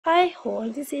Hi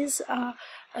all, this is a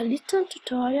little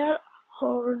tutorial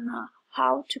on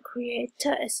how to create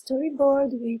a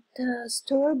storyboard with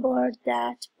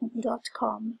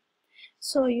storyboardthat.com.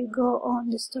 So you go on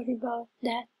the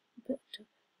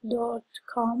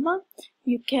storyboardthat.com,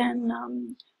 you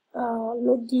can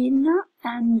log in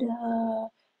and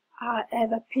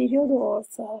have a period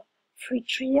of free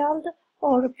trial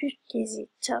or purchase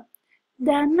it.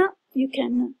 Then you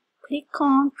can click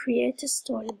on create a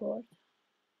storyboard.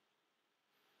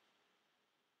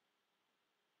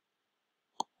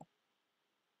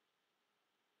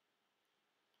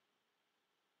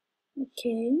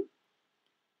 Okay,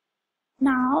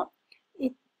 now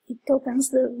it opens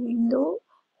the window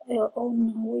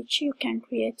on which you can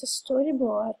create a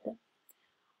storyboard.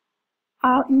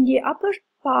 In the upper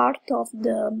part of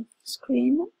the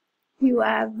screen you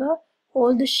have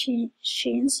all the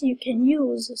scenes you can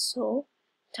use, so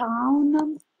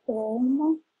town,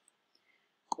 home,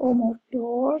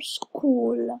 outdoor,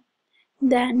 school.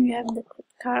 Then you have the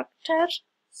characters,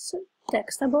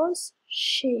 textables,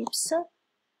 shapes,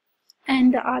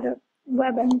 and other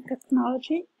web and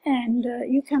technology, and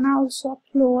you can also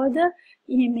upload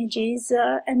images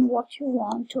and what you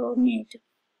want or need.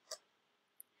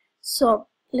 So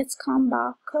let's come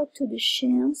back to the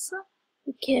scenes.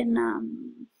 You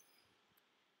can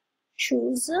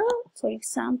choose, for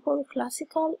example,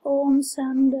 classical homes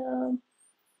and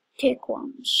take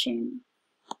one scene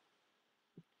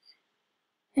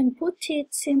and put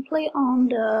it simply on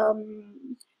the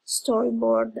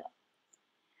storyboard.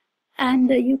 And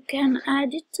you can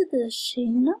add it to the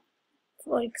scene,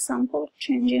 for example,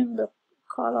 changing the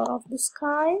color of the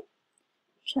sky,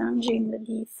 changing the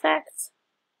effects,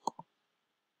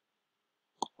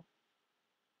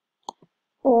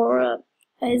 or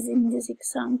as in this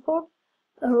example,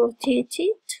 rotate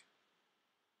it,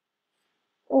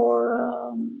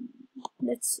 or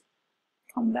let's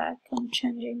come back and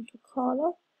changing the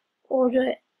color, or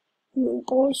you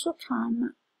also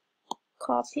can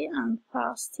copy and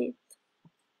paste it.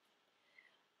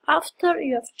 After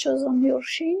you have chosen your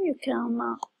scene, you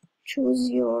can choose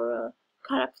your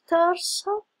characters,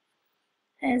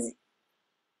 and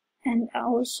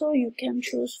also you can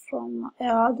choose from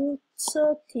adults,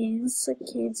 teens,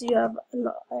 kids. You have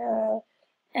a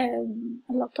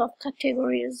lot of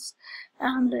categories,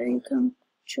 and you can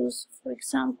choose, for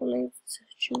example, let's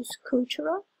choose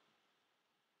cultural.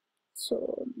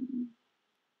 So you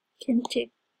can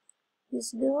take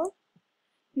this girl.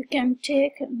 You can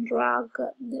take and drag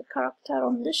the character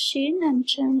on the scene and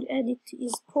edit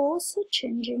his pose,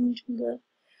 changing the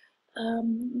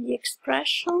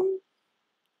expression,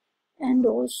 and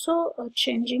also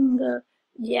changing the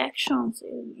actions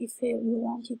if you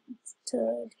wanted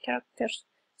the characters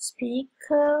speak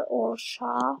or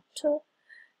shout,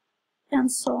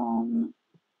 and so on.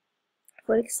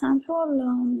 For example,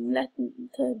 let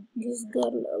this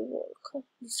girl walk,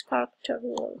 this character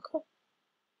walk.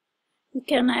 You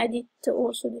can edit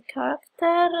also the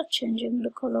character, changing the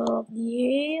color of the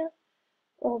hair,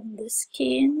 of the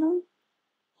skin,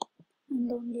 and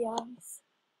on the eyes.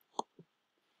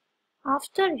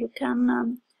 After, you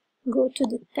can go to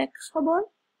the textable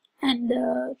and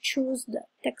choose the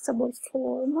textable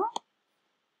form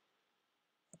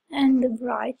and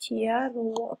write here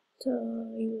what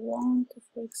you want.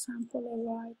 For example, I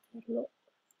write hello.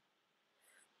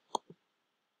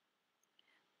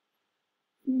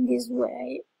 In this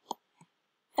way,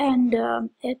 and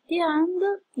at the end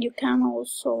you can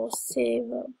also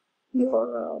save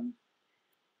your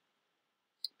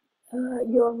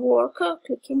work,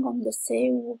 clicking on the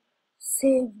save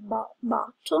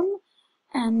button,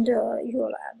 and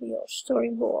you'll have your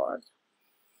storyboard.